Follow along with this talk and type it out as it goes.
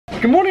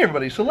Good morning,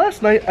 everybody. So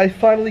last night I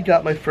finally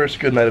got my first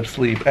good night of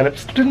sleep, and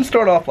it didn't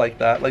start off like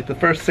that. Like the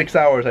first 6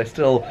 hours I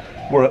still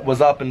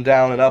was up and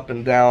down, and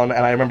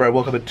I remember I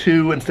woke up at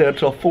 2 and stayed up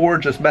till 4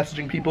 just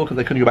messaging people because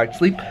I couldn't go back to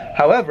sleep.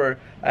 However,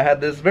 I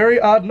had this very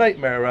odd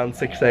nightmare around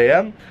 6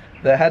 a.m.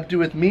 that had to do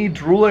with me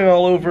drooling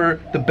all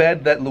over the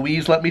bed that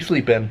Louise let me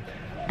sleep in.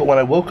 But when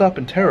I woke up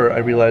in terror, I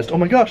realized, oh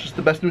my gosh, it's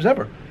the best news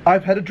ever.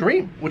 I've had a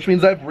dream, which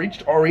means I've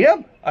reached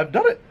REM. I've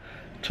done it.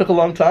 Took a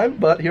long time,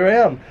 but here I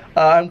am.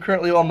 I'm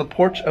currently on the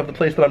porch of the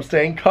place that I'm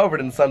staying,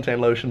 covered in suntan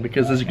lotion,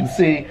 because as you can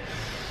see,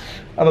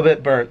 I'm a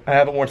bit burnt. I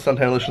haven't worn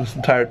suntan lotion this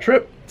entire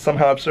trip.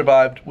 Somehow I've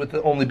survived with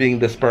it only being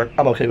this burnt.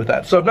 I'm okay with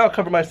that. So I've now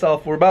covered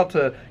myself. We're about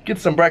to get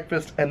some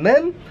breakfast, and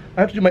then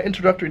I have to do my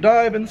introductory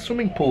dive in the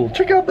swimming pool.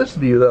 Check out this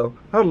view, though.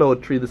 I don't know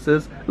what tree this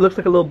is. It looks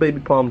like a little baby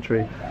palm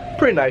tree.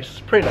 Pretty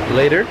nice, pretty nice.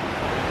 Later,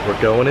 we're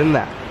going in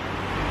that.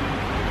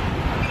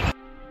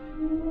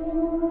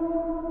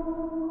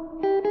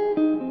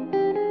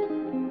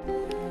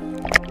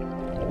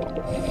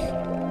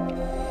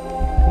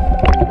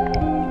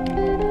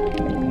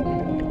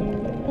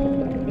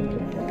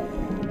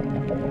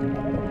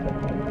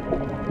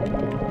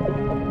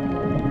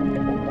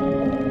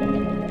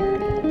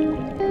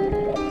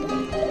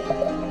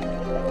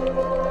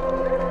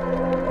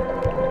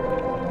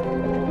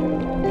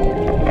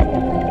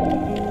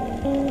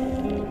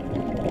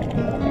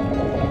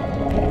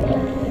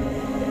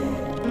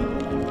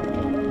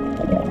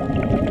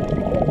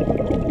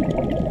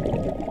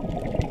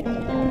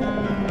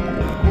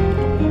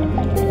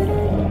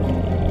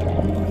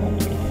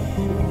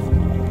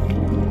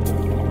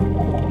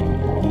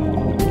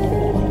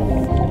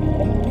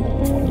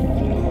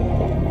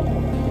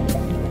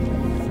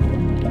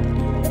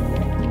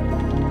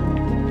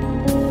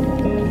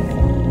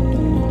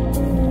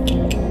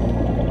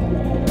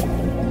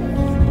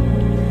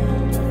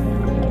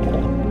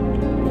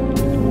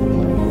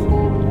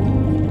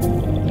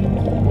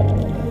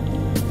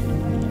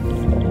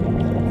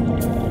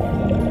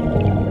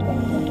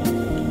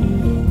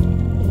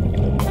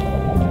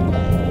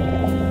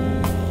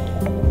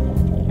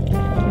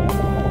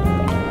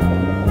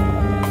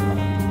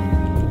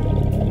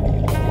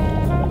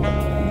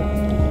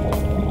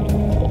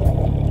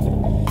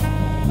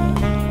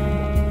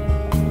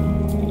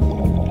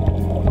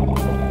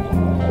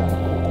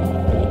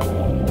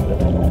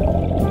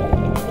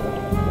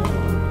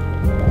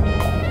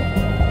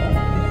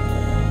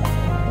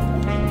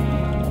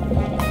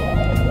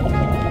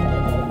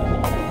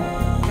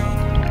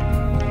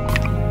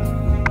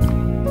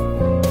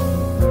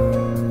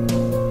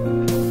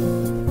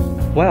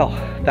 Well,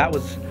 that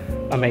was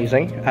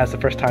amazing as the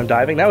first time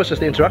diving. That was just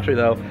the introductory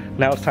though.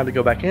 Now it's time to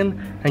go back in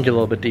and get a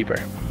little bit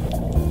deeper.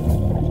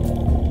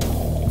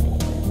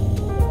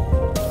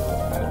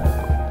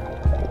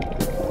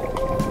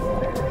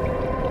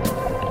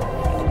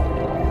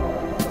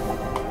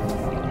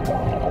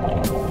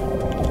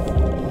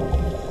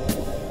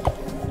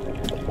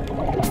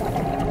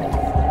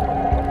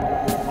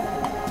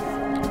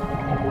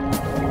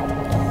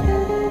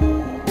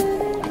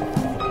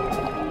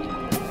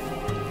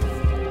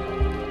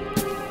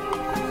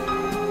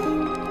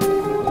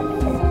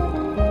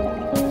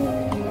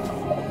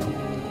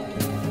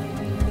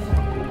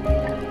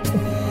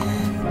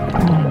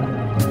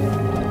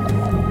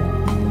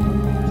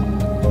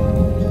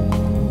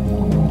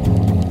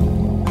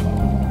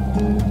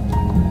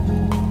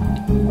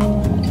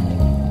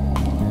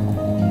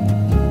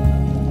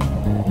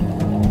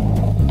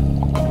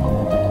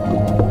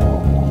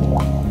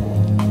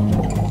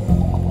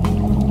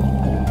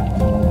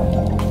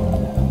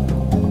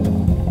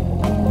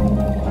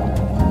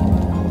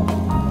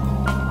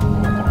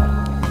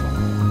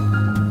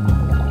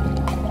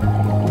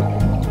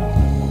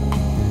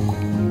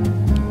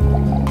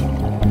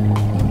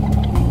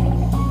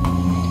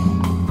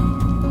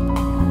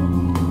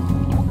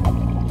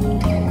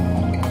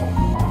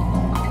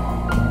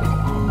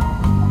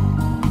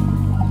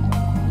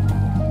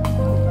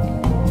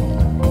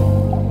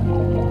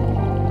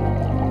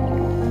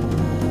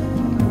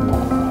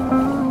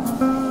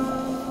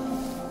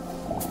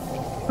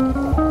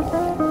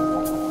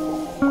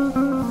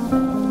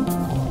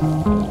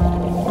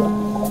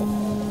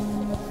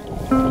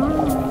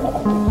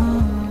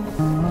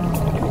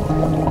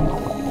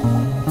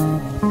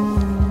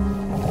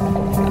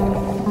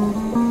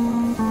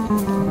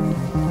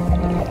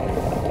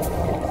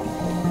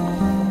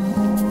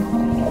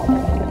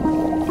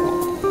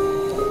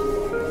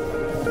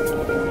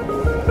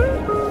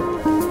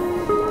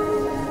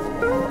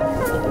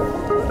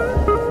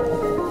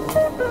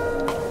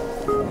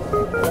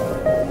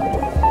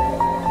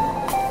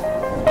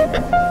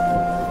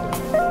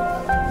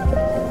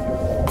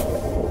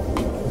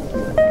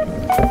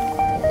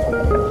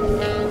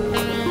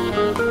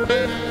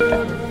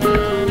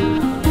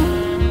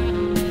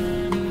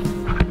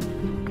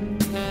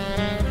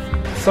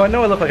 So I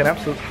know I look like an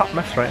absolute hot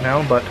mess right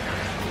now, but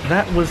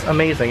that was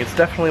amazing. It's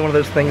definitely one of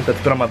those things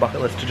that's been on my bucket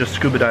list to just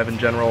scuba dive in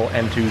general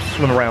and to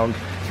swim around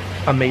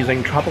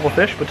amazing tropical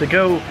fish, but to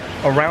go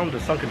around a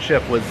sunken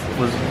ship was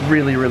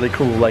really, really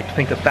cool. Like, to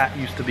think that that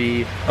used to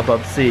be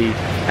above sea,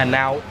 and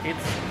now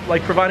it's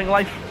like providing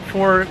life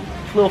for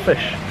little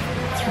fish.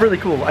 It's really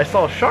cool. I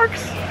saw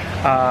sharks,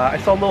 I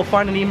saw little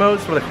Finding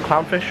Nemos, where the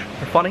clownfish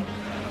are funny.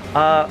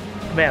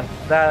 Man,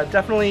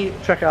 definitely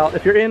check out,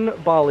 if you're in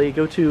Bali,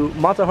 go to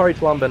Matahari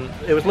Tulamben.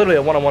 It was literally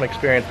a one-on-one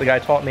experience. The guy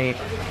taught me,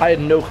 I had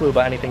no clue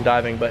about anything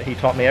diving, but he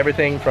taught me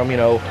everything from, you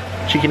know,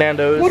 Cheeky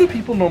Nando's. What do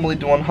people normally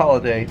do on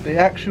holiday? They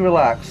actually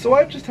relax. So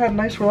I've just had a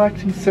nice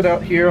relaxing sit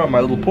out here on my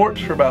little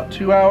porch for about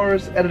 2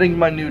 hours, editing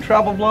my new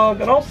travel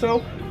vlog, and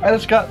also, I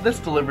just got this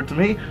delivered to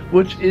me,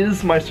 which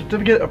is my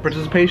certificate of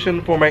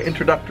participation for my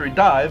introductory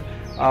dive.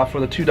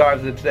 For the 2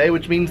 dives I did today,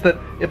 which means that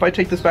if I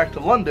take this back to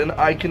London,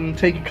 I can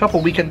take a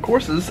couple weekend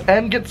courses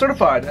and get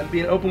certified and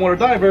be an open water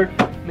diver,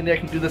 meaning I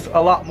can do this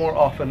a lot more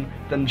often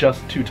than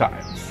just 2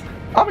 times.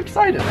 I'm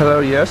excited.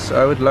 Hello, yes,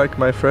 I would like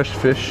my fresh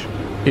fish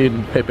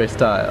in Pepe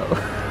style.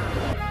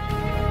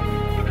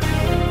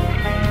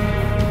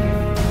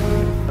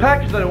 The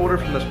package that I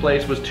ordered from this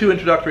place was 2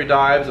 introductory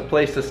dives, a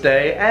place to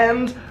stay,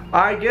 and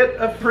I get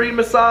a free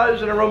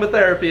massage and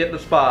aromatherapy at the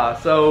spa,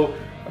 so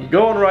I'm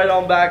going right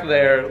on back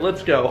there.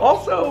 Let's go.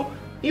 Also,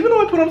 even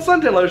though I put on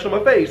suntan lotion on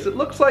my face, it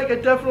looks like I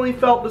definitely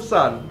felt the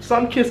sun.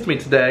 Sun kissed me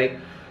today.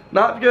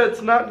 Not good,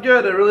 it's not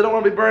good. I really don't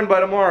want to be burned by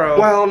tomorrow.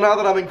 Well, now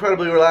that I'm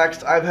incredibly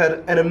relaxed, I've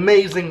had an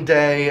amazing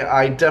day.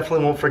 I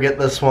definitely won't forget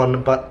this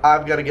one, but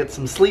I've got to get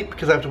some sleep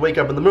because I have to wake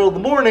up in the middle of the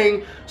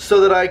morning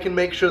so that I can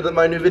make sure that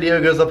my new video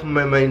goes up on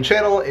my main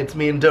channel. It's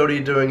me and Dodie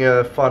doing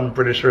a fun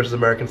British versus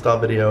American style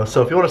video.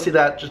 So if you want to see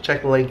that, just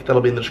check the link.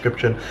 That'll be in the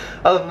description.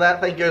 Other than that,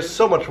 thank you guys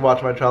so much for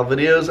watching my travel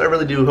videos. I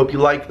really do hope you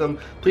like them.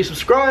 Please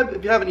subscribe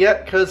if you haven't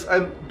yet, because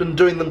I've been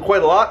doing them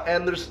quite a lot,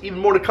 and there's even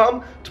more to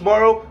come.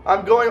 Tomorrow,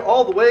 I'm going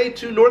all the way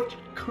to North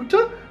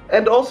Kuta,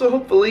 and also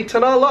hopefully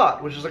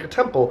Tanalat, which is like a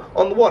temple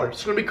on the water.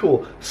 It's gonna be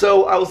cool.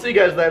 So I will see you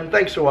guys then.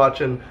 Thanks for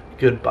watching.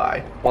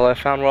 Goodbye. Well, I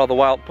found where all the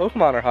wild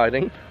Pokemon are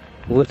hiding.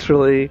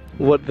 Literally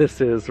what this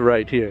is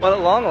right here. Well,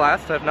 at long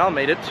last, I've now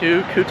made it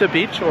to Kuta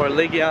Beach, or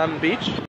Legian Beach.